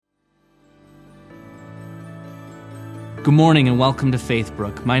Good morning and welcome to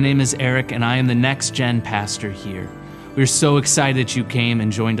Faithbrook. My name is Eric and I am the Next Gen pastor here. We're so excited you came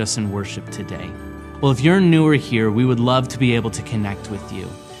and joined us in worship today. Well, if you're newer here, we would love to be able to connect with you.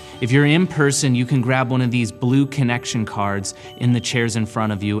 If you're in person, you can grab one of these blue connection cards in the chairs in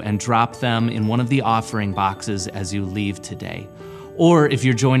front of you and drop them in one of the offering boxes as you leave today. Or if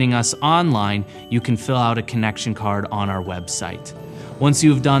you're joining us online, you can fill out a connection card on our website. Once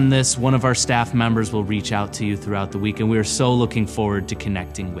you've done this, one of our staff members will reach out to you throughout the week, and we are so looking forward to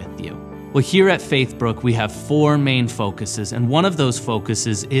connecting with you. Well, here at Faithbrook, we have 4 main focuses, and one of those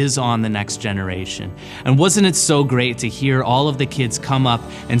focuses is on the next generation. And wasn't it so great to hear all of the kids come up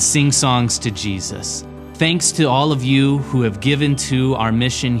and sing songs to Jesus? Thanks to all of you who have given to our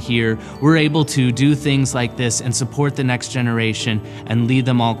mission here, we're able to do things like this and support the next generation and lead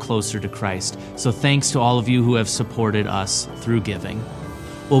them all closer to Christ. So thanks to all of you who have supported us through giving.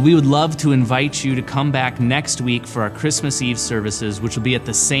 Well, we would love to invite you to come back next week for our Christmas Eve services, which will be at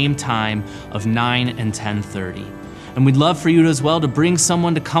the same time of 9 and 10:30. And we'd love for you as well to bring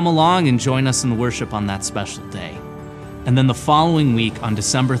someone to come along and join us in the worship on that special day. And then the following week, on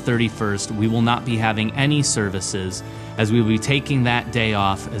December 31st, we will not be having any services, as we will be taking that day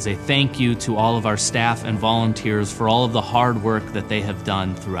off as a thank you to all of our staff and volunteers for all of the hard work that they have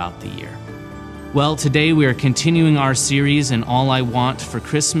done throughout the year. Well, today we are continuing our series in All I Want for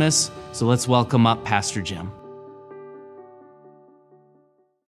Christmas, so let's welcome up Pastor Jim.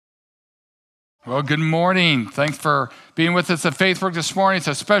 Well, good morning. Thanks for being with us at Faithbrook this morning. It's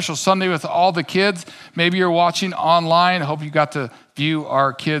a special Sunday with all the kids. Maybe you're watching online. I hope you got to view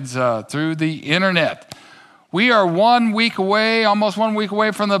our kids through the internet. We are 1 week away, almost 1 week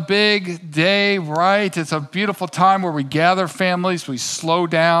away from the big day, right? It's a beautiful time where we gather families, we slow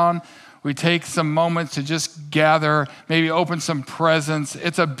down, we take some moments to just gather, maybe open some presents.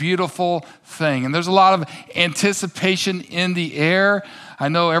 It's a beautiful thing. And there's a lot of anticipation in the air. I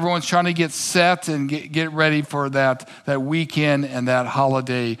know everyone's trying to get set and get ready for that weekend and that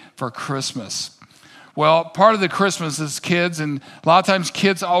holiday for Christmas. Well, part of the Christmas is kids, and a lot of times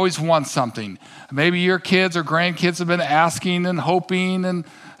kids always want something. Maybe your kids or grandkids have been asking and hoping and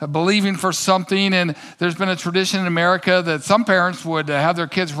believing for something, and there's been a tradition in America that some parents would have their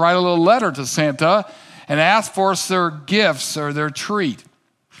kids write a little letter to Santa and ask for their gifts or their treat.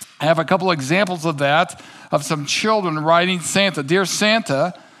 I have a couple examples of that, of some children writing Santa. Dear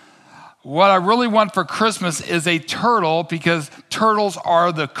Santa, what I really want for Christmas is a turtle because turtles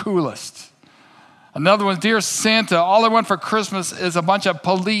are the coolest. Another one, Dear Santa, all I want for Christmas is a bunch of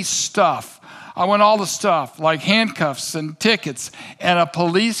police stuff. I want all the stuff like handcuffs and tickets and a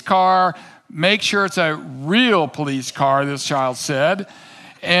police car. Make sure it's a real police car, this child said.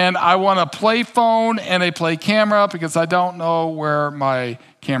 And I want a play phone and a play camera because I don't know where my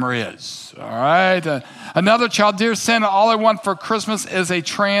camera is. All right. Another child, Dear Santa, all I want for Christmas is a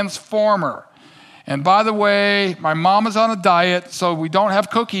transformer. And by the way, my mom is on a diet, so we don't have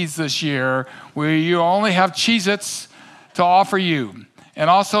cookies this year. You only have Cheez-Its to offer you. And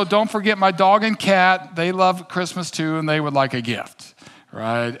also, don't forget my dog and cat. They love Christmas too, and they would like a gift,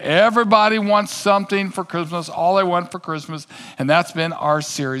 right? Everybody wants something for Christmas, all I want for Christmas, and that's been our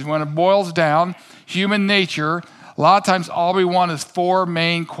series. When it boils down, human nature, a lot of times all we want is 4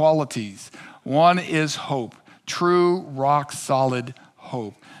 main qualities. One is hope, true, rock-solid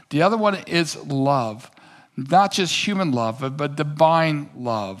hope. The other one is love, not just human love, but divine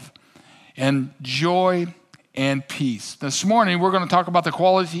love, and joy and peace. This morning, we're going to talk about the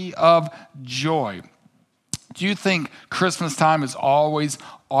quality of joy. Do you think Christmas time is always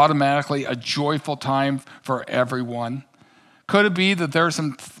automatically a joyful time for everyone? Could it be that there are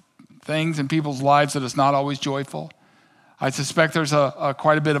some things in people's lives that is not always joyful? I suspect there's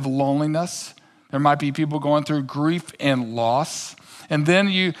quite a bit of loneliness. There might be people going through grief and loss. And then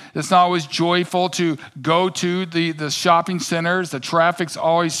it's not always joyful to go to the shopping centers. The traffic's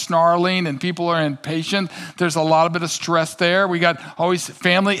always snarling and people are impatient. There's a lot of bit of stress there. We got always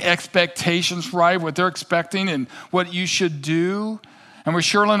family expectations, right? What they're expecting and what you should do. And we're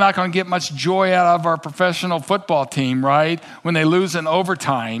surely not going to get much joy out of our professional football team, right? When they lose in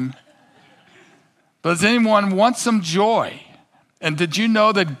overtime. But does anyone want some joy? And did you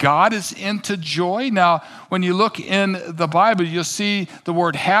know that God is into joy? Now, when you look in the Bible, you'll see the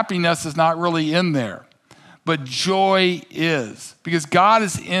word happiness is not really in there. But joy is, because God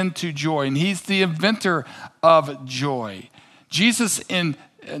is into joy, and he's the inventor of joy. Jesus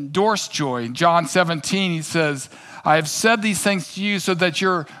endorsed joy. In John 17, he says, I have said these things to you so that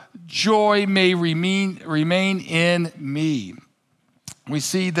your joy may remain in me. We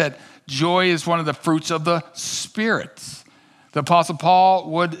see that joy is one of the fruits of the Spirit. The Apostle Paul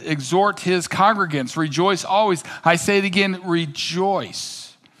would exhort his congregants, rejoice always. I say it again,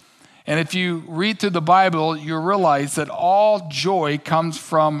 rejoice. And if you read through the Bible, you realize that all joy comes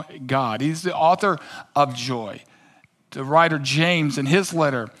from God. He's the author of joy. The writer James in his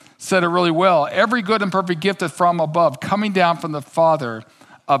letter said it really well. Every good and perfect gift is from above, coming down from the Father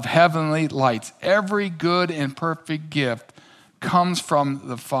of heavenly lights. Every good and perfect gift comes from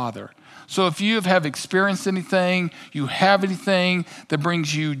the Father. So if you have experienced anything, you have anything that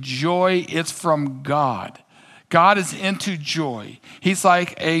brings you joy, it's from God. God is into joy. He's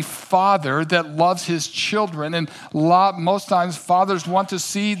like a father that loves his children. And most times fathers want to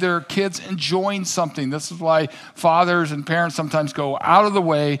see their kids enjoying something. This is why fathers and parents sometimes go out of the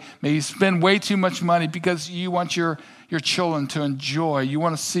way, maybe spend way too much money because you want your children to enjoy. You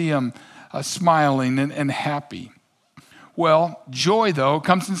want to see them smiling and happy. Well, joy, though,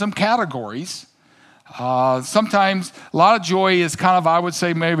 comes in some categories. Sometimes a lot of joy is kind of, I would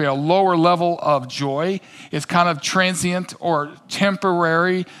say, maybe a lower level of joy. It's kind of transient or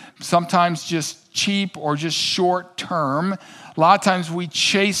temporary, sometimes just cheap or just short term. A lot of times we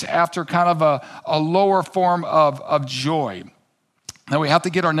chase after kind of a lower form of joy. Now we have to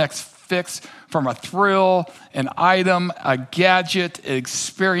get our next fix from a thrill, an item, a gadget, an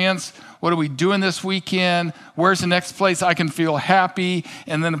experience. What are we doing this weekend? Where's the next place I can feel happy?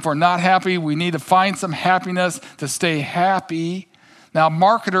 And then if we're not happy, we need to find some happiness to stay happy. Now,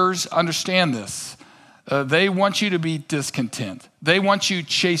 marketers understand this. They want you to be discontent. They want you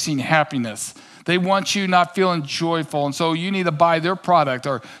chasing happiness. They want you not feeling joyful. And so you need to buy their product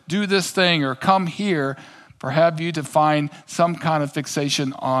or do this thing or come here for have you to find some kind of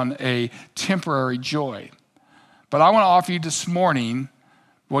fixation on a temporary joy. But I want to offer you this morning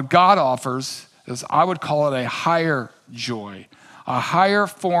what God offers is, I would call it a higher joy, a higher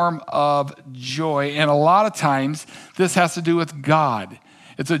form of joy. And a lot of times, this has to do with God.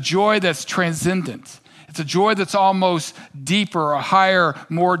 It's a joy that's transcendent. It's a joy that's almost deeper, a higher,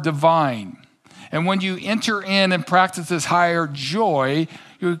 more divine. And when you enter in and practice this higher joy,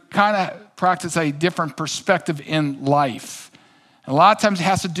 you kind of practice a different perspective in life. And a lot of times it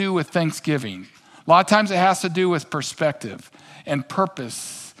has to do with Thanksgiving. A lot of times it has to do with perspective and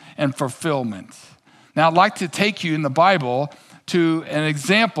purpose and fulfillment. Now, I'd like to take you in the Bible to an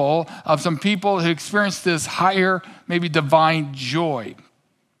example of some people who experienced this higher, maybe divine joy.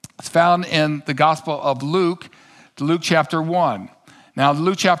 It's found in the Gospel of Luke, Luke chapter 1. Now,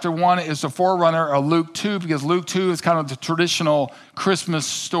 Luke chapter 1 is the forerunner of Luke 2 because Luke 2 is kind of the traditional Christmas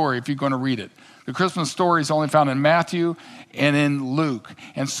story if you're going to read it. The Christmas story is only found in Matthew and in Luke.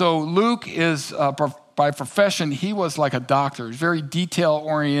 And so Luke is, by profession, he was like a doctor. He's a very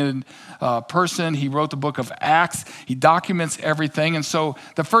detail-oriented person. He wrote the book of Acts. He documents everything. And so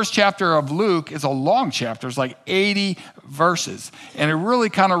the first chapter of Luke is a long chapter. It's like 80 verses. And it really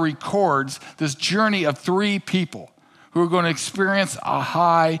kind of records this journey of three people who are going to experience a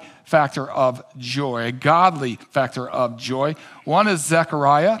high factor of joy, a godly factor of joy. One is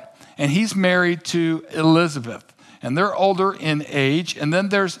Zechariah, and he's married to Elizabeth. And they're older in age. And then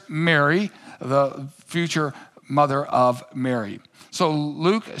there's Mary, the future mother of Mary. So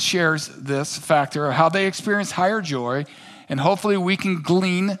Luke shares this factor of how they experience higher joy, and hopefully we can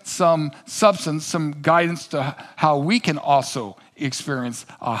glean some substance, some guidance to how we can also experience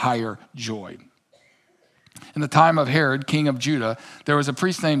a higher joy. In the time of Herod, king of Judah, there was a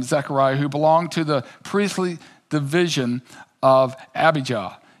priest named Zechariah who belonged to the priestly division of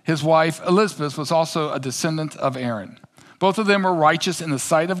Abijah. His wife, Elizabeth, was also a descendant of Aaron. Both of them were righteous in the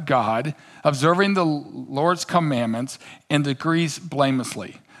sight of God, observing the Lord's commandments and decrees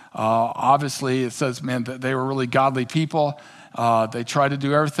blamelessly. Obviously, it says, man, that they were really godly people. They tried to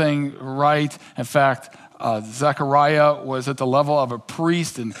do everything right. In fact, Zechariah was at the level of a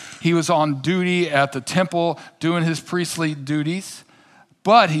priest, and he was on duty at the temple doing his priestly duties.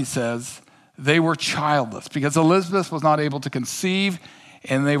 But, he says, they were childless because Elizabeth was not able to conceive,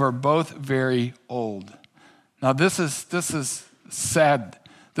 and they were both very old. Now, this is sad.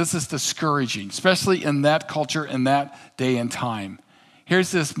 This is discouraging, especially in that culture, in that day and time.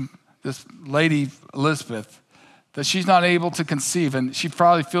 Here's this lady, Elizabeth, that she's not able to conceive, and she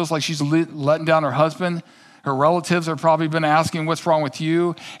probably feels like she's letting down her husband. Her relatives have probably been asking, what's wrong with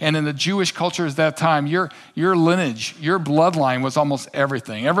you? And in the Jewish culture at that time, your lineage, your bloodline was almost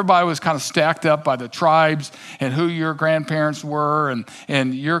everything. Everybody was kind of stacked up by the tribes and who your grandparents were,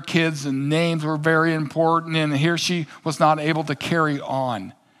 and your kids and names were very important. And here she was not able to carry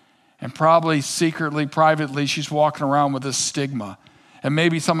on. And probably secretly, privately, she's walking around with this stigma. And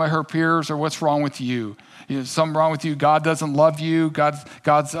maybe some of her peers are, what's wrong with you? Something wrong with you. God doesn't love you.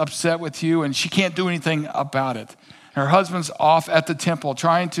 God's upset with you, and she can't do anything about it. Her husband's off at the temple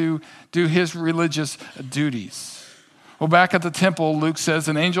trying to do his religious duties. Well, back at the temple, Luke says,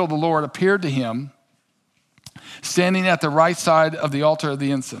 an angel of the Lord appeared to him standing at the right side of the altar of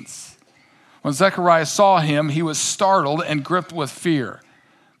the incense. When Zechariah saw him, he was startled and gripped with fear.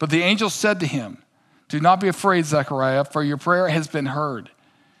 But the angel said to him, do not be afraid, Zechariah, for your prayer has been heard.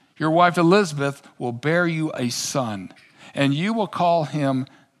 Your wife Elizabeth will bear you a son, and you will call him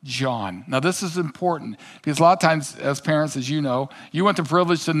John. Now, this is important because a lot of times as parents, as you know, you want the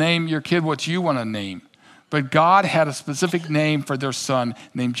privilege to name your kid what you want to name. But God had a specific name for their son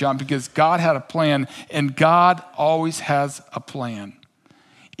named John because God had a plan, and God always has a plan.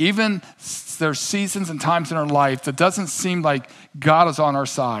 Even there's seasons and times in our life that doesn't seem like God is on our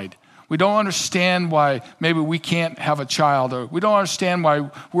side. We don't understand why maybe we can't have a child, or we don't understand why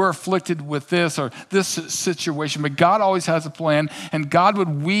we're afflicted with this or this situation. But God always has a plan, and God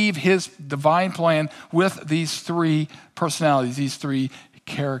would weave his divine plan with these three personalities, these three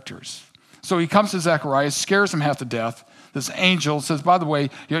characters. So he comes to Zechariah, scares him half to death. This angel says, by the way,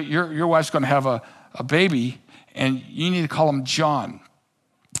 your wife's going to have a baby, and you need to call him John.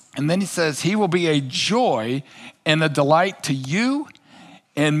 And then he says, he will be a joy and a delight to you,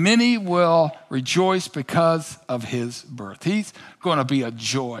 and many will rejoice because of his birth. He's going to be a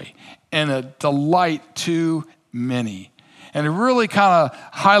joy and a delight to many. And it really kind of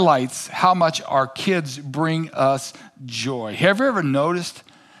highlights how much our kids bring us joy. Have you ever noticed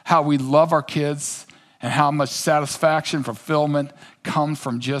how we love our kids and how much satisfaction, fulfillment comes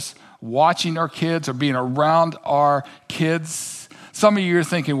from just watching our kids or being around our kids? Some of you are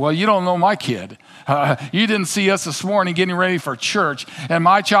thinking, well, you don't know my kid. You didn't see us this morning getting ready for church, and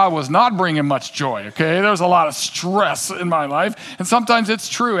my child was not bringing much joy, okay? There was a lot of stress in my life, and sometimes it's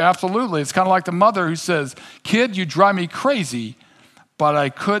true, absolutely. It's kind of like the mother who says, kid, you drive me crazy, but I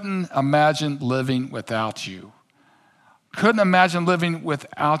couldn't imagine living without you. Couldn't imagine living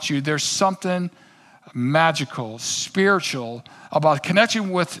without you. There's something magical, spiritual about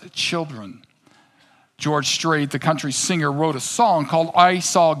connecting with children. George Strait, the country singer, wrote a song called I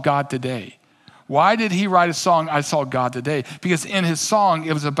Saw God Today. Why did he write a song, I Saw God Today? Because in his song,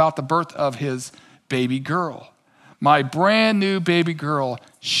 it was about the birth of his baby girl. My brand new baby girl,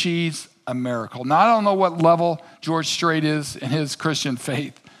 she's a miracle. Now, I don't know what level George Strait is in his Christian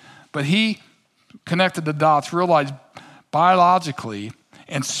faith, but he connected the dots, realized biologically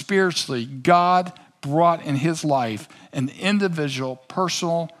and spiritually, God brought in his life an individual,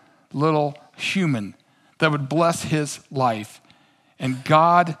 personal, little human that would bless his life. And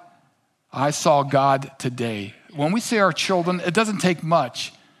God, I saw God today. When we see our children, it doesn't take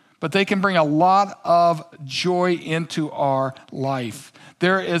much, but they can bring a lot of joy into our life.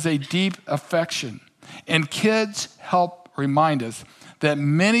 There is a deep affection. And kids help remind us that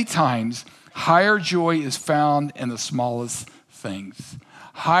many times higher joy is found in the smallest things.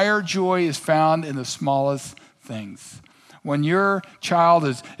 Higher joy is found in the smallest things. When your child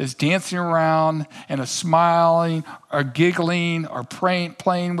is dancing around and is smiling or giggling or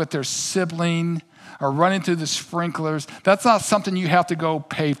playing with their sibling or running through the sprinklers, that's not something you have to go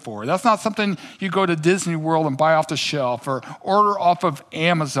pay for. That's not something you go to Disney World and buy off the shelf or order off of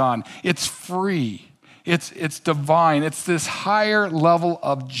Amazon. It's free. It's divine. It's this higher level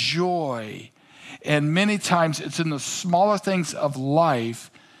of joy. And many times it's in the smaller things of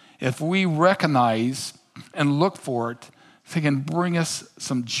life, if we recognize and look for it, they can bring us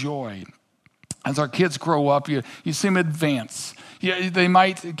some joy. As our kids grow up, you see them advance. They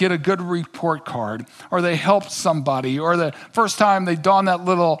might get a good report card, or they help somebody, or the first time they don that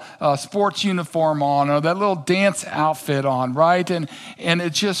little sports uniform on, or that little dance outfit on, right? And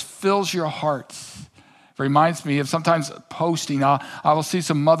it just fills your hearts. It reminds me of sometimes posting. I will see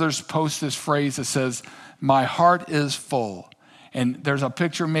some mothers post this phrase that says, my heart is full. And there's a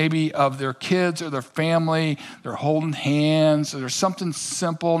picture maybe of their kids or their family. They're holding hands, or there's something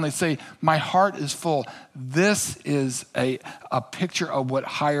simple, and they say, my heart is full. This is a picture of what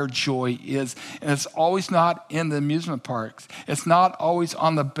higher joy is. And it's always not in the amusement parks. It's not always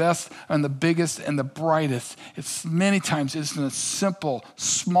on the best and the biggest and the brightest. It's many times it's in the simple,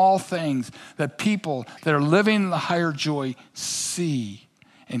 small things that people that are living in the higher joy see.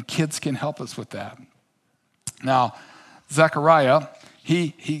 And kids can help us with that. Now, Zechariah,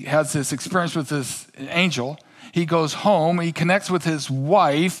 he has this experience with this angel. He goes home, he connects with his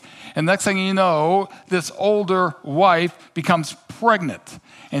wife, and next thing you know, this older wife becomes pregnant.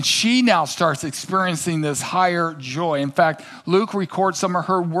 And she now starts experiencing this higher joy. In fact, Luke records some of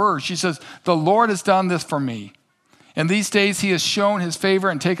her words. She says, the Lord has done this for me. In these days, he has shown his favor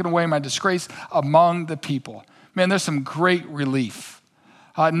and taken away my disgrace among the people. Man, there's some great relief.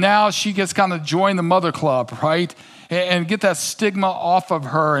 Now she gets kind of join the mother club, right? and get that stigma off of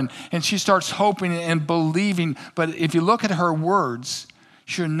her. And she starts hoping and believing. But if you look at her words,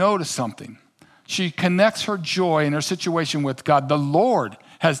 she'll notice something. She connects her joy in her situation with God. The Lord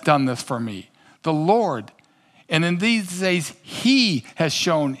has done this for me. The Lord. And in these days, he has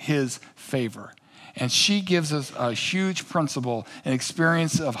shown his favor. And she gives us a huge principle and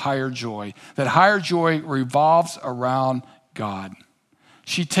experience of higher joy, that higher joy revolves around God.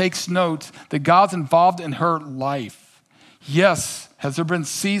 She takes note that God's involved in her life. Yes, has there been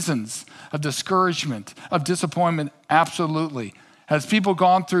seasons of discouragement, of disappointment? Absolutely. Has people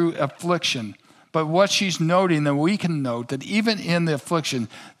gone through affliction? But what she's noting, that we can note, that even in the affliction,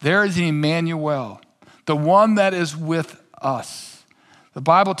 there is Emmanuel, the one that is with us. The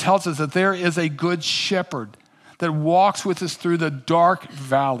Bible tells us that there is a good shepherd that walks with us through the dark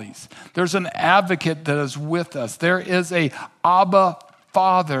valleys. There's an advocate that is with us. There is a Abba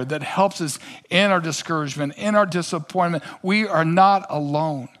Father that helps us in our discouragement, in our disappointment. We are not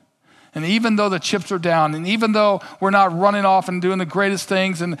alone. And even though the chips are down, and even though we're not running off and doing the greatest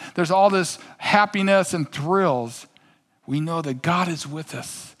things, and there's all this happiness and thrills, we know that God is with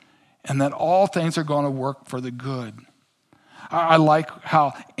us and that all things are going to work for the good. I like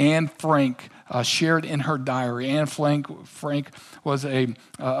how Anne Frank shared in her diary. Anne Frank was a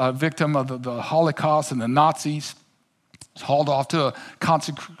victim of the Holocaust and the Nazis. Hauled off to a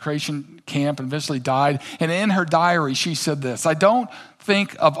concentration camp and eventually died. And in her diary, she said this: I don't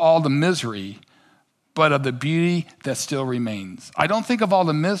think of all the misery, but of the beauty that still remains. I don't think of all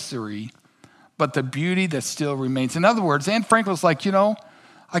the misery, but the beauty that still remains. In other words, Anne Frank was like,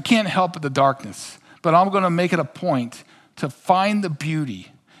 I can't help the darkness, but I'm going to make it a point to find the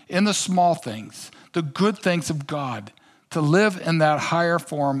beauty in the small things, the good things of God, to live in that higher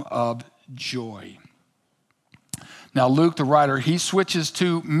form of joy. Now, Luke, the writer, he switches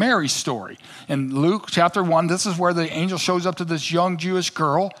to Mary's story. In Luke chapter 1, this is where the angel shows up to this young Jewish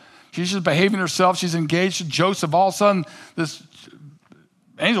girl. She's just behaving herself. She's engaged to Joseph. All of a sudden, this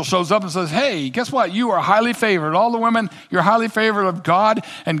angel shows up and says, hey, guess what? You are highly favored. All the women, you're highly favored of God,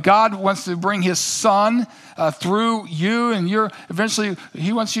 and God wants to bring his son through you, and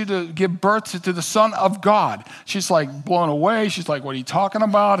he wants you to give birth to the Son of God. She's like blown away. She's like, what are you talking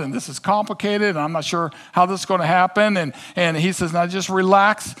about? And this is complicated, and I'm not sure how this is going to happen. And he says, now just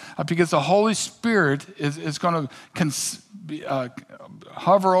relax, because the Holy Spirit is going to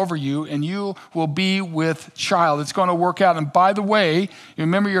hover over you, and you will be with child. It's going to work out. And by the way, you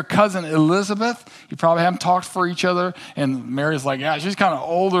remember your cousin Elizabeth? You probably haven't talked for each other. And Mary's like, yeah, she's kind of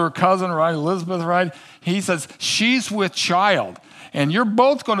older cousin, right? Elizabeth, right? He says, she's with child, and you're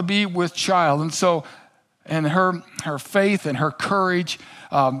both going to be with child. And so, and her faith and her courage,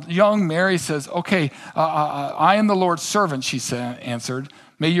 young Mary says, okay, I am the Lord's servant, she answered.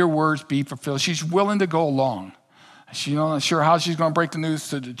 May your words be fulfilled. She's willing to go along. She's not sure how she's going to break the news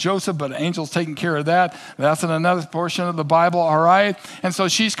to Joseph, but the angel's taking care of that. That's in another portion of the Bible, all right? And so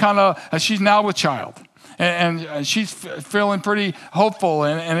she's now with child. And she's feeling pretty hopeful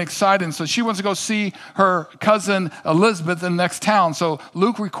and excited. And so she wants to go see her cousin Elizabeth in the next town. So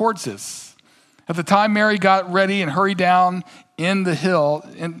Luke records this. At the time Mary got ready and hurried down in the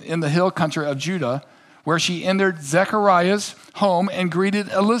hill country of Judah, where she entered Zechariah's home and greeted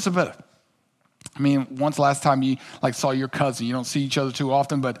Elizabeth. I mean, when's the last time you saw your cousin? You don't see each other too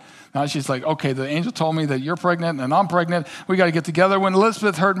often, but now she's like, okay, the angel told me that you're pregnant and I'm pregnant. We got to get together. When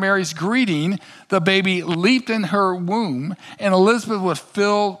Elizabeth heard Mary's greeting, the baby leaped in her womb, and Elizabeth was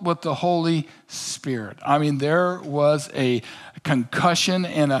filled with the Holy Spirit. I mean, there was a concussion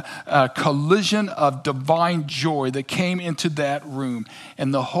and a collision of divine joy that came into that room,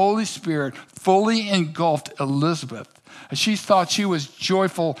 and the Holy Spirit fully engulfed Elizabeth. She thought she was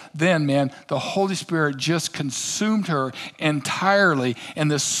joyful then, man. The Holy Spirit just consumed her entirely.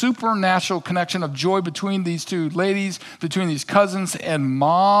 And the supernatural connection of joy between these two ladies, between these cousins and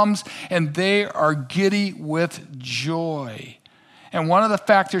moms, and they are giddy with joy. And one of the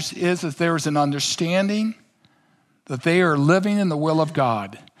factors is that there is an understanding that they are living in the will of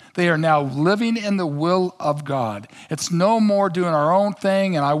God. They are now living in the will of God. It's no more doing our own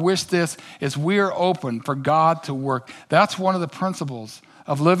thing, and I wish this, is we are open for God to work. That's one of the principles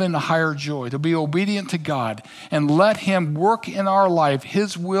of living a higher joy, to be obedient to God and let him work in our life,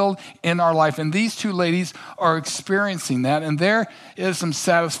 his will in our life. And these two ladies are experiencing that, and there is some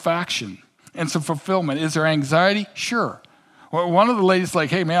satisfaction and some fulfillment. Is there anxiety? Sure. Well, one of the ladies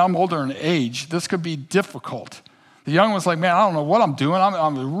like, hey, man, I'm older in age. This could be difficult. The young one's like, man, I don't know what I'm doing.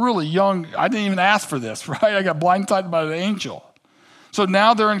 I'm really young. I didn't even ask for this, right? I got blindsided by the angel. So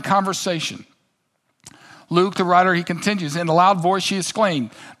now they're in conversation. Luke, the writer, he continues, in a loud voice she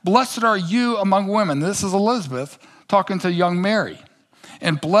exclaimed, blessed are you among women. This is Elizabeth talking to young Mary.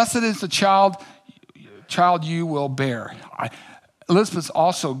 And blessed is the child you will bear. Elizabeth's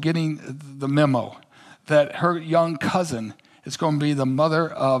also getting the memo that her young cousin is going to be the mother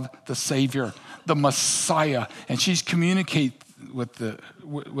of the Savior, the Messiah, and she's communicating with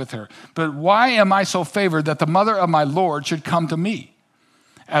her. But why am I so favored that the mother of my Lord should come to me?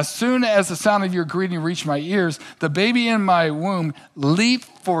 As soon as the sound of your greeting reached my ears, the baby in my womb leaped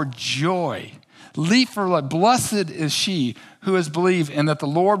for joy. Leap for joy. Blessed is she who has believed, and that the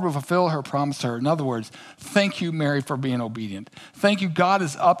Lord will fulfill her promise to her. In other words, thank you, Mary, for being obedient. Thank you, God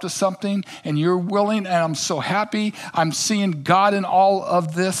is up to something, and you're willing, and I'm so happy. I'm seeing God in all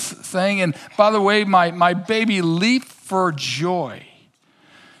of this thing. And by the way, my baby leaped for joy.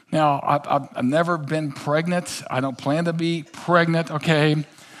 Now, I've never been pregnant. I don't plan to be pregnant, okay?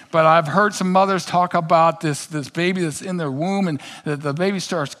 But I've heard some mothers talk about this baby that's in their womb, and the baby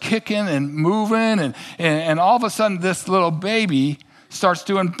starts kicking and moving, and all of a sudden this little baby starts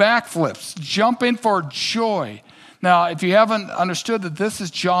doing backflips, jumping for joy. Now, if you haven't understood that this is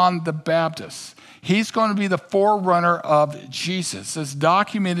John the Baptist, he's going to be the forerunner of Jesus. It's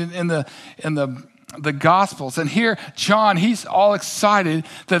documented in the Gospels. And here, John, he's all excited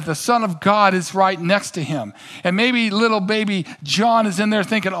that the Son of God is right next to him. And maybe little baby John is in there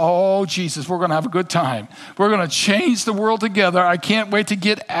thinking, oh, Jesus, we're going to have a good time. We're going to change the world together. I can't wait to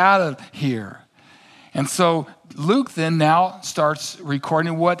get out of here. And so Luke then now starts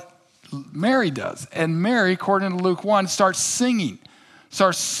recording what Mary does. And Mary, according to Luke 1, starts singing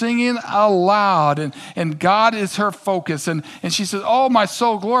aloud, and God is her focus. And she says, oh, my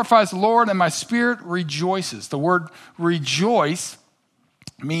soul glorifies the Lord, and my spirit rejoices. The word rejoice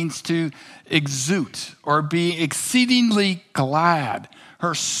means to exult or be exceedingly glad.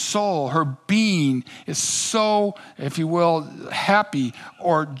 Her soul, her being is so, if you will, happy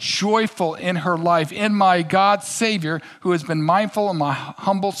or joyful in her life, in my God Savior, who has been mindful of my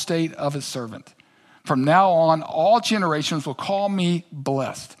humble state of his servant. From now on, all generations will call me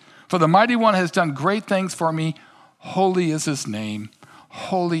blessed. For the Mighty One has done great things for me. Holy is his name.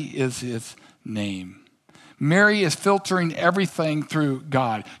 Holy is his name. Mary is filtering everything through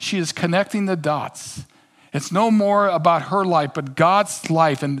God. She is connecting the dots. It's no more about her life, but God's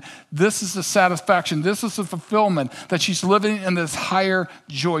life. And this is the satisfaction. This is the fulfillment that she's living in this higher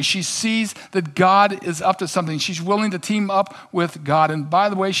joy. She sees that God is up to something. She's willing to team up with God. And by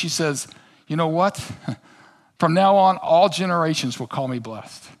the way, she says, you know what? From now on, all generations will call me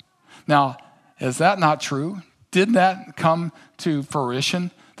blessed. Now, is that not true? Did that come to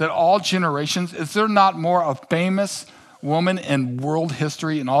fruition? That all generations, is there not more a famous woman in world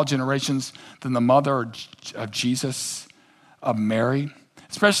history in all generations than the mother of Jesus, of Mary?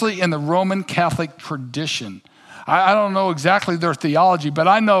 Especially in the Roman Catholic tradition. I don't know exactly their theology, but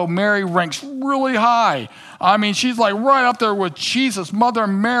I know Mary ranks really high. I mean, she's like right up there with Jesus, Mother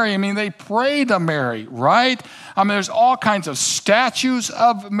Mary. I mean, they pray to Mary, right? I mean, there's all kinds of statues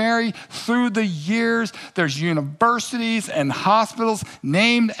of Mary through the years. There's universities and hospitals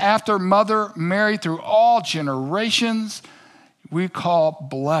named after Mother Mary through all generations. We call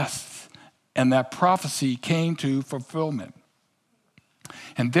blessed, and that prophecy came to fulfillment.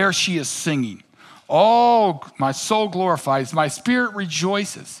 And there she is singing. Oh, my soul glorifies, my spirit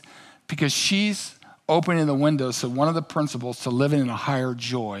rejoices, because she's opening the windows to one of the principles to living in a higher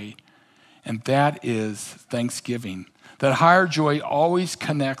joy, and that is thanksgiving. That higher joy always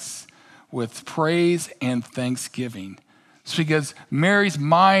connects with praise and thanksgiving. It's because Mary's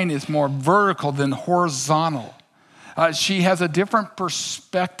mind is more vertical than horizontal. She has a different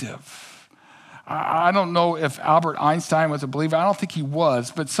perspective. I don't know if Albert Einstein was a believer. I don't think he was,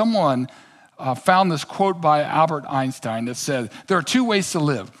 but someone found this quote by Albert Einstein that said, there are two ways to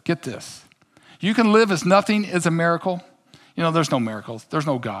live. Get this. You can live as nothing is a miracle. You know, there's no miracles. There's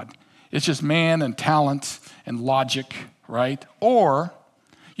no God. It's just man and talent and logic, right? Or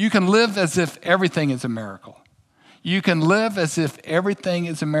you can live as if everything is a miracle. You can live as if everything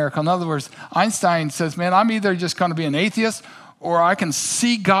is a miracle. In other words, Einstein says, man, I'm either just going to be an atheist or I can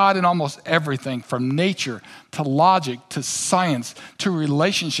see God in almost everything, from nature to logic to science to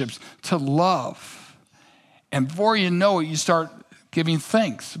relationships to love. And before you know it, you start giving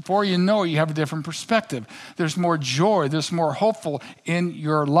thanks. Before you know it, you have a different perspective. There's more joy. There's more hopeful in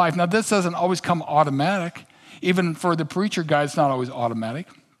your life. Now, this doesn't always come automatic. Even for the preacher guy, it's not always automatic.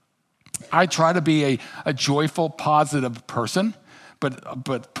 I try to be a joyful, positive person,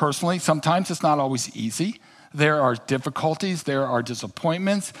 but personally, sometimes it's not always easy. There are difficulties, there are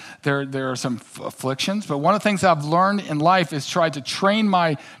disappointments, there are some afflictions. But one of the things I've learned in life is try to train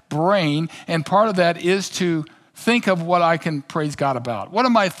my brain, and part of that is to think of what I can praise God about. What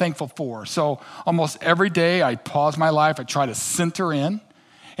am I thankful for? So almost every day I pause my life. I try to center in.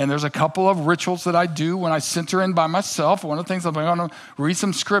 And there's a couple of rituals that I do when I center in by myself. One of the things, I'm going to read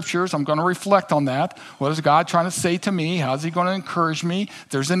some scriptures. I'm going to reflect on that. What is God trying to say to me? How's he going to encourage me? If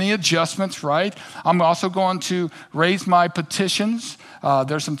there's any adjustments, right? I'm also going to raise my petitions.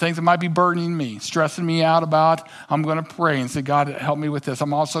 There's some things that might be burdening me, stressing me out about. I'm going to pray and say, God, help me with this.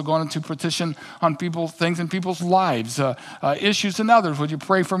 I'm also going to petition on things in people's lives, issues in others. Would you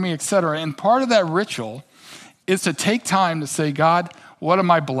pray for me, etc. And part of that ritual is to take time to say, God, what are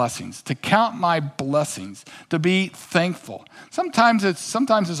my blessings? To count my blessings, to be thankful. Sometimes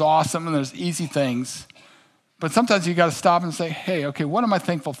it's awesome and there's easy things, but sometimes you got to stop and say, hey, okay, what am I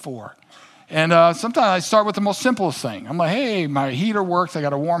thankful for? And sometimes I start with the most simplest thing. I'm like, hey, my heater works. I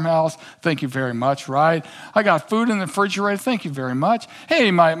got a warm house. Thank you very much, right? I got food in the refrigerator. Thank you very much.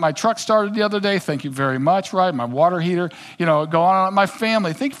 Hey, my truck started the other day. Thank you very much, right? My water heater, go on. My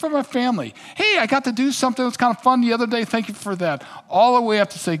family. Thank you for my family. Hey, I got to do something that was kind of fun the other day. Thank you for that. All the way up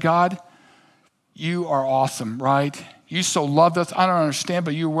to say, God, you are awesome, right? You so loved us. I don't understand,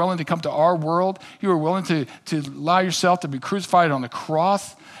 but you were willing to come to our world. You were willing to allow yourself to be crucified on the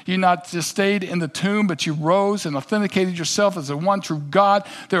cross. You not just stayed in the tomb, but you rose and authenticated yourself as the one true God.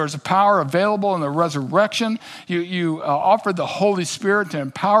 There is a power available in the resurrection. You offered the Holy Spirit to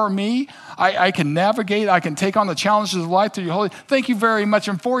empower me. I can navigate. I can take on the challenges of life through your Holy. Thank you very much.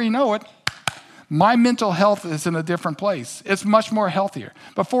 And before you know it, my mental health is in a different place. It's much more healthier.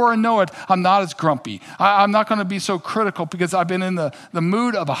 Before I know it, I'm not as grumpy. I'm not going to be so critical because I've been in the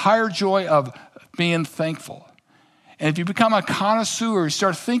mood of a higher joy of being thankful. And if you become a connoisseur, you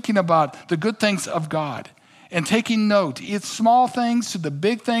start thinking about the good things of God and taking note. It's small things to the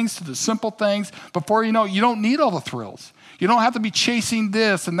big things to the simple things. Before you know it, you don't need all the thrills. You don't have to be chasing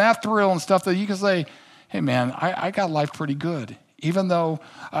this and that thrill and stuff that you can say, hey man, I got life pretty good. Even though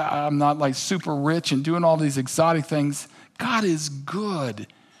I'm not like super rich and doing all these exotic things, God is good.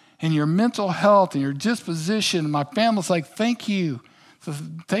 And your mental health and your disposition, my family's like, thank you for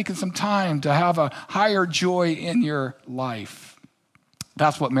taking some time to have a higher joy in your life.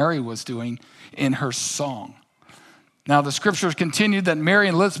 That's what Mary was doing in her song. Now, the scriptures continue that Mary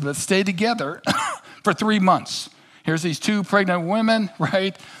and Elizabeth stayed together for 3 months. Here's these two pregnant women,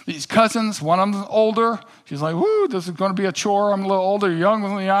 right? These cousins, one of them's older. She's like, whoo, this is going to be a chore. I'm a little older, young.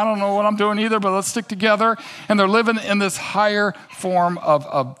 I don't know what I'm doing either, but let's stick together. And they're living in this higher form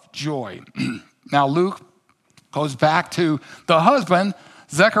of joy. Now, Luke goes back to the husband,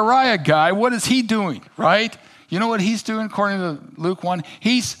 Zechariah guy. What is he doing, right? You know what he's doing according to Luke 1?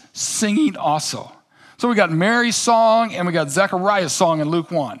 He's singing also. So we got Mary's song and we got Zechariah's song in Luke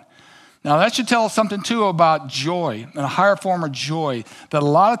 1. Now that should tell us something too about joy and a higher form of joy, that a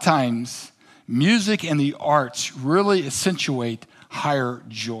lot of times music and the arts really accentuate higher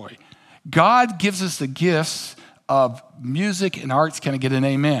joy. God gives us the gifts of music and arts. Can I get an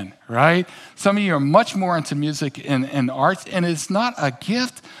amen, right? Some of you are much more into music and arts, and it's not a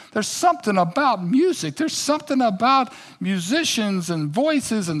gift. There's something about music. There's something about musicians and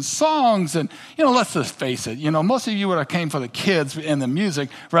voices and songs. And, let's just face it. Most of you would have came for the kids and the music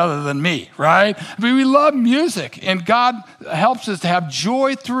rather than me, right? I mean, we love music, and God helps us to have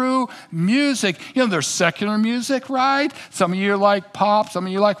joy through music. There's secular music, right? Some of you like pop. Some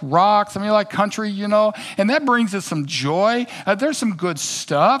of you like rock. Some of you like country, and that brings us some joy. There's some good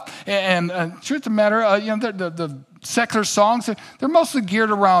stuff. And truth of the matter, the secular songs, they're mostly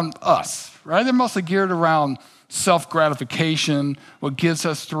geared around us, right? They're mostly geared around self-gratification, what gives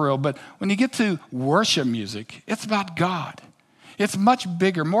us thrill. But when you get to worship music, it's about God. It's much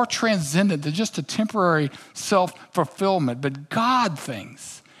bigger, more transcendent than just a temporary self-fulfillment, but God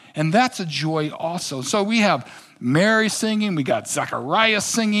things. And that's a joy also. So we have Mary singing, we got Zechariah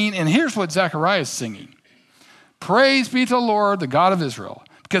singing, and here's what Zechariah is singing. Praise be to the Lord, the God of Israel,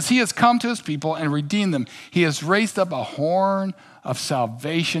 because he has come to his people and redeemed them. He has raised up a horn of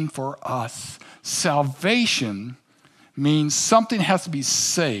salvation for us. Salvation means something has to be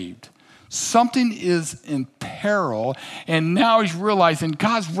saved. Something is in peril, and now he's realizing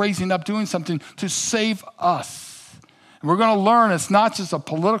God's raising up, doing something to save us. And we're going to learn it's not just a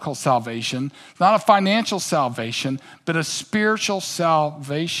political salvation, it's not a financial salvation, but a spiritual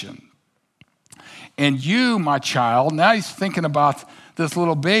salvation. And you, my child, now he's thinking about this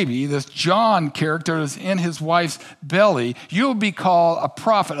little baby, this John character that's in his wife's belly. You will be called a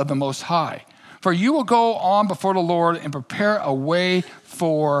prophet of the Most High. For you will go on before the Lord and prepare a way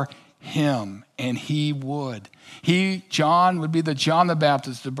for him. And he would. John, would be the John the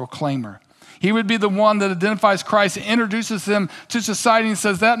Baptist, the proclaimer. He would be the one that identifies Christ and introduces them to society and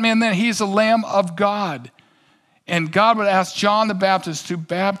says, that man then, he's the Lamb of God. And God would ask John the Baptist to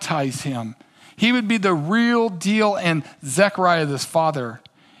baptize him. He would be the real deal. And Zechariah, this father,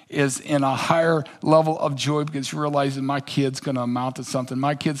 is in a higher level of joy because he realizes my kid's going to amount to something.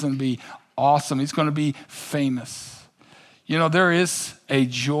 My kid's going to be awesome. He's going to be famous. You know, there is a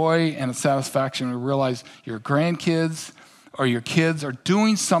joy and a satisfaction when you realize your grandkids or your kids are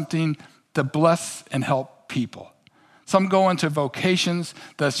doing something to bless and help people. Some go into vocations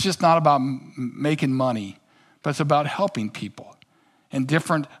that's just not about making money, but it's about helping people in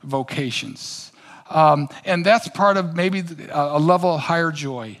different vocations. And that's part of maybe a level of higher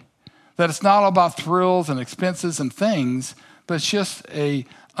joy, that it's not all about thrills and expenses and things, but it's just a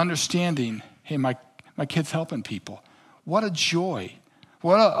understanding, hey, my kid's helping people. What a joy.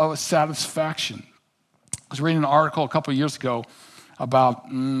 What a satisfaction. I was reading an article a couple of years ago about,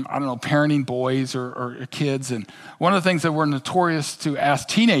 parenting boys or kids. And one of the things that we're notorious to ask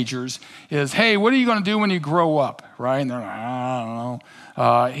teenagers is, hey, what are you going to do when you grow up, right? And they're like, I don't know.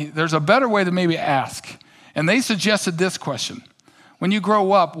 There's a better way to maybe ask. And they suggested this question. When you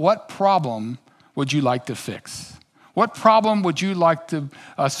grow up, what problem would you like to fix? What problem would you like to,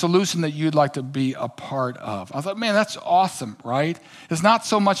 a solution that you'd like to be a part of? I thought, man, that's awesome, right? It's not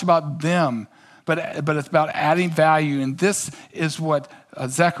so much about them, but it's about adding value. And this is what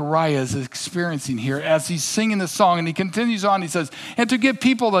Zechariah is experiencing here as he's singing this song. And he continues on, he says, and to give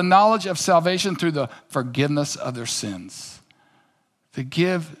people the knowledge of salvation through the forgiveness of their sins. To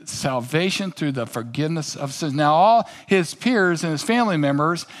give salvation through the forgiveness of sins. Now, all his peers and his family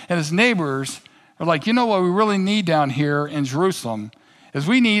members and his neighbors are like, you know what we really need down here in Jerusalem is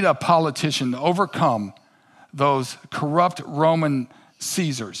we need a politician to overcome those corrupt Roman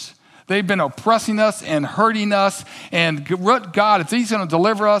Caesars. They've been oppressing us and hurting us. And God, if he's going to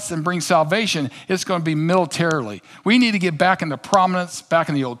deliver us and bring salvation, it's going to be militarily. We need to get back into prominence, back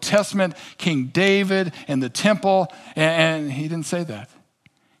in the Old Testament, King David and the temple. And he didn't say that.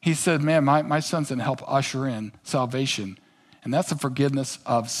 He said, man, my son's going to help usher in salvation. And that's the forgiveness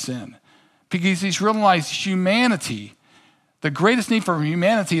of sin. Because he's realized humanity, the greatest need for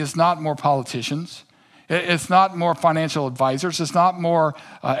humanity is not more politicians. It's not more financial advisors. It's not more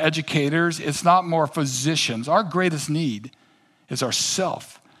educators. It's not more physicians. Our greatest need is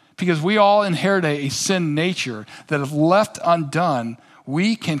ourself. Because we all inherit a sin nature that if left undone,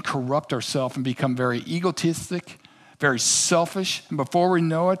 we can corrupt ourselves and become very egotistic, very selfish. And before we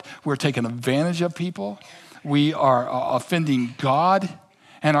know it, we're taking advantage of people. We are offending God.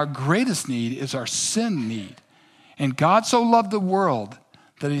 And our greatest need is our sin need. And God so loved the world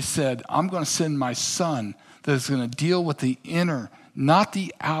that he said, I'm going to send my son that is going to deal with the inner, not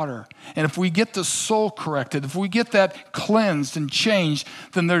the outer. And if we get the soul corrected, if we get that cleansed and changed,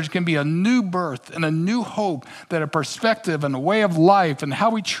 then there's going to be a new birth and a new hope, that a perspective and a way of life and how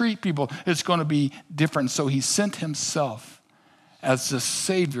we treat people is going to be different. So he sent himself as the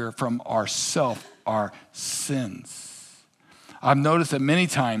Savior from our sins. I've noticed that many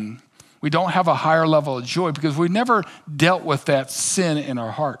times we don't have a higher level of joy because we've never dealt with that sin in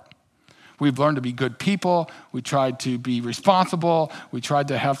our heart. We've learned to be good people. We tried to be responsible. We tried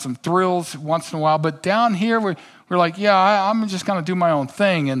to have some thrills once in a while. But down here, we're like, yeah, I'm just going to do my own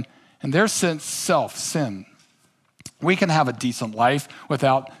thing. And there's sin. We can have a decent life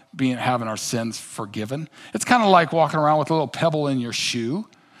without having our sins forgiven. It's kind of like walking around with a little pebble in your shoe.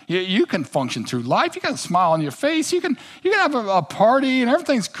 You can function through life. You got a smile on your face. You can have a party and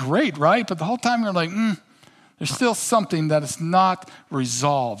everything's great, right? But the whole time you're like, there's still something that is not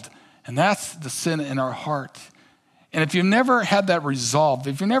resolved. And that's the sin in our heart. And if you never had that resolved,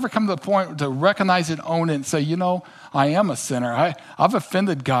 if you never come to the point to recognize it, own it, and say, I am a sinner. I've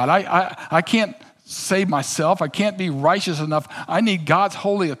offended God. I can't save myself. I can't be righteous enough. I need God's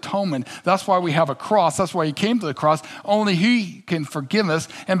holy atonement. That's why we have a cross. That's why he came to the cross. Only he can forgive us.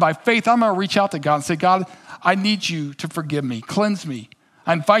 And by faith, I'm going to reach out to God and say, God, I need you to forgive me. Cleanse me.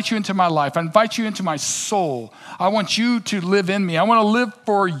 I invite you into my life. I invite you into my soul. I want you to live in me. I want to live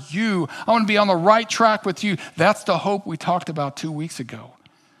for you. I want to be on the right track with you. That's the hope we talked about 2 weeks ago,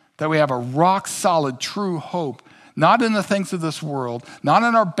 that we have a rock solid, true hope. Not in the things of this world, not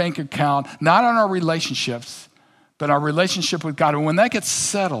in our bank account, not in our relationships, but our relationship with God. And when that gets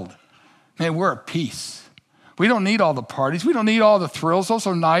settled, man, we're at peace. We don't need all the parties. We don't need all the thrills. Those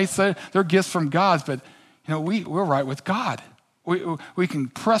are nice. They're gifts from God. But, we're right with God. We can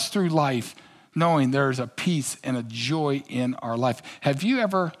press through life knowing there's a peace and a joy in our life. Have you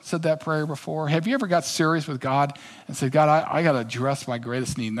ever said that prayer before? Have you ever got serious with God and said, God, I got to address my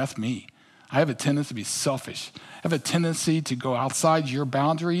greatest need, and that's me. I have a tendency to be selfish. I have a tendency to go outside your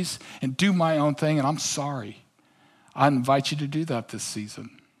boundaries and do my own thing, and I'm sorry. I invite you to do that this season.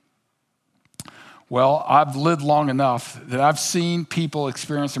 Well, I've lived long enough that I've seen people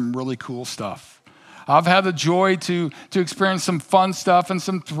experience some really cool stuff. I've had the joy to experience some fun stuff and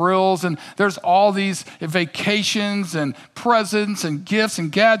some thrills, and there's all these vacations and presents and gifts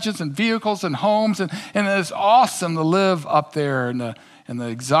and gadgets and vehicles and homes, and it's awesome to live up there in the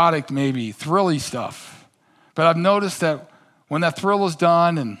exotic, maybe thrilly stuff. But I've noticed that when that thrill is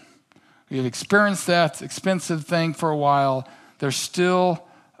done and we've experienced that expensive thing for a while, there's still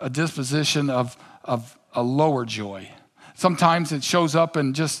a disposition of a lower joy. Sometimes it shows up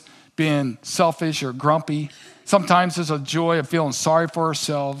in just being selfish or grumpy. Sometimes there's a joy of feeling sorry for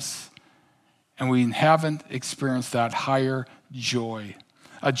ourselves, and we haven't experienced that higher joy.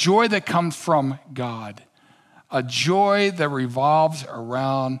 A joy that comes from God. A joy that revolves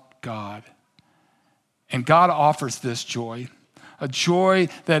around God. And God offers this joy. A joy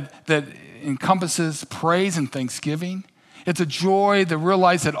that encompasses praise and thanksgiving. It's a joy to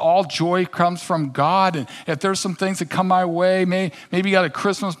realize that all joy comes from God. And if there's some things that come my way, maybe you got a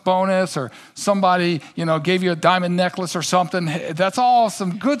Christmas bonus or somebody, gave you a diamond necklace or something. That's all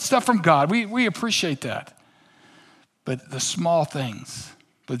some good stuff from God. We appreciate that. But the small things,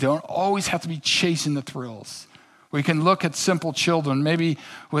 but they don't always have to be chasing the thrills. We can look at simple children, maybe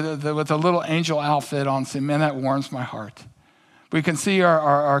with a little angel outfit on, and say, man, that warms my heart. We can see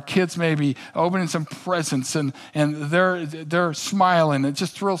our kids maybe opening some presents and they're smiling. It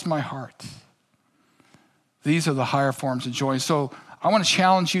just thrills my heart. These are the higher forms of joy. So I want to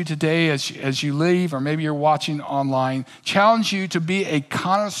challenge you today as you leave, or maybe you're watching online, challenge you to be a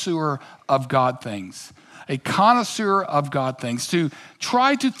connoisseur of God things. A connoisseur of God things. To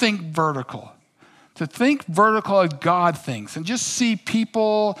try to think vertical. To think vertical of God things. And just see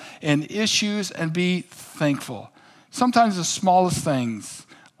people and issues and be thankful. Sometimes the smallest things,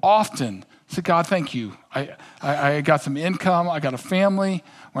 often, say, God, thank you. I got some income. I got a family.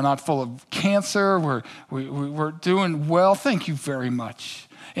 We're not full of cancer. We're doing well. Thank you very much.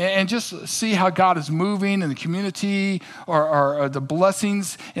 And just see how God is moving in the community or the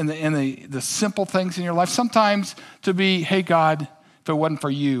blessings in the simple things in your life. Sometimes to be, hey, God, if it wasn't for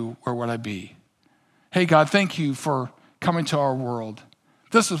you, where would I be? Hey, God, thank you for coming to our world.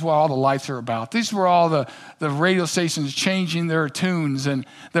 This is what all the lights are about. These were all the radio stations changing their tunes and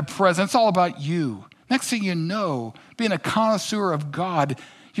the presence. It's all about you. Next thing you know, being a connoisseur of God,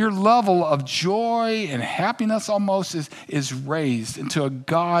 your level of joy and happiness almost is raised into a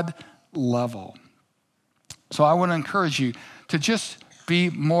God level. So I want to encourage you to just be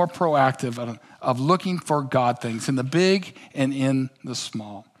more proactive of looking for God things in the big and in the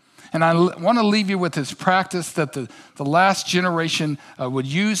small. And I want to leave you with this practice that the last generation would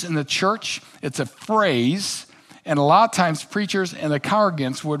use in the church. It's a phrase, and a lot of times preachers and the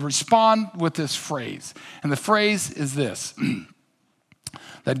congregants would respond with this phrase. And the phrase is this,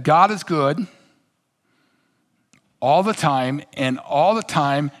 that God is good all the time, and all the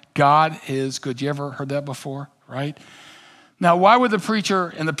time God is good. You ever heard that before, right? Now, why would the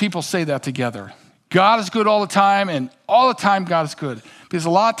preacher and the people say that together? God is good all the time, and all the time God is good. Because a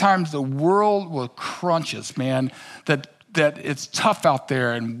lot of times the world will crunch us, man, that it's tough out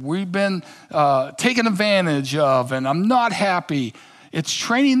there, and we've been taken advantage of, and I'm not happy. It's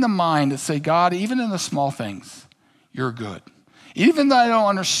training the mind to say, God, even in the small things, you're good. Even though I don't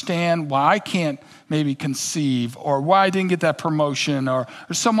understand why I can't maybe conceive, or why I didn't get that promotion, or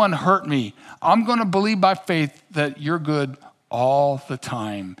someone hurt me, I'm going to believe by faith that you're good all the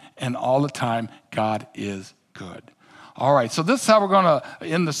time, and all the time God is good. All right, so this is how we're going to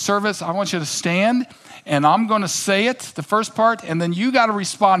end the service. I want you to stand, and I'm going to say it, the first part, and then you got to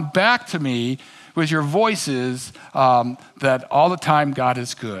respond back to me with your voices that all the time God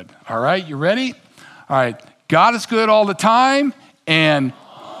is good. All right, you ready? All right, God is good all the time, and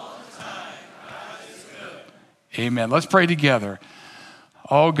all the time God is good. Amen. Let's pray together.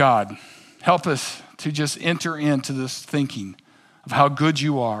 Oh, God, help us to just enter into this thinking of how good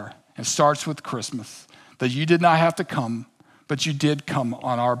you are. It starts with Christmas, that you did not have to come, but you did come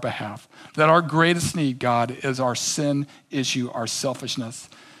on our behalf. That our greatest need, God, is our sin issue, our selfishness.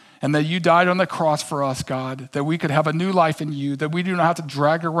 And that you died on the cross for us, God, that we could have a new life in you, that we do not have to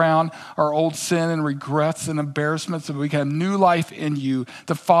drag around our old sin and regrets and embarrassments, that we can have new life in you,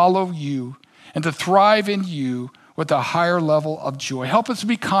 to follow you and to thrive in you with a higher level of joy. Help us to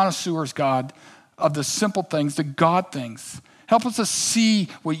be connoisseurs, God, of the simple things, the God things. Help us to see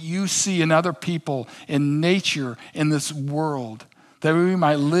what you see in other people, in nature, in this world, that we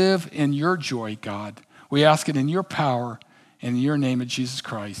might live in your joy, God. We ask it in your power, in your name of Jesus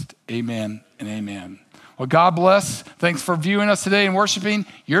Christ. Amen and amen. Well, God bless. Thanks for viewing us today and worshiping.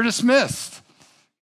 You're dismissed.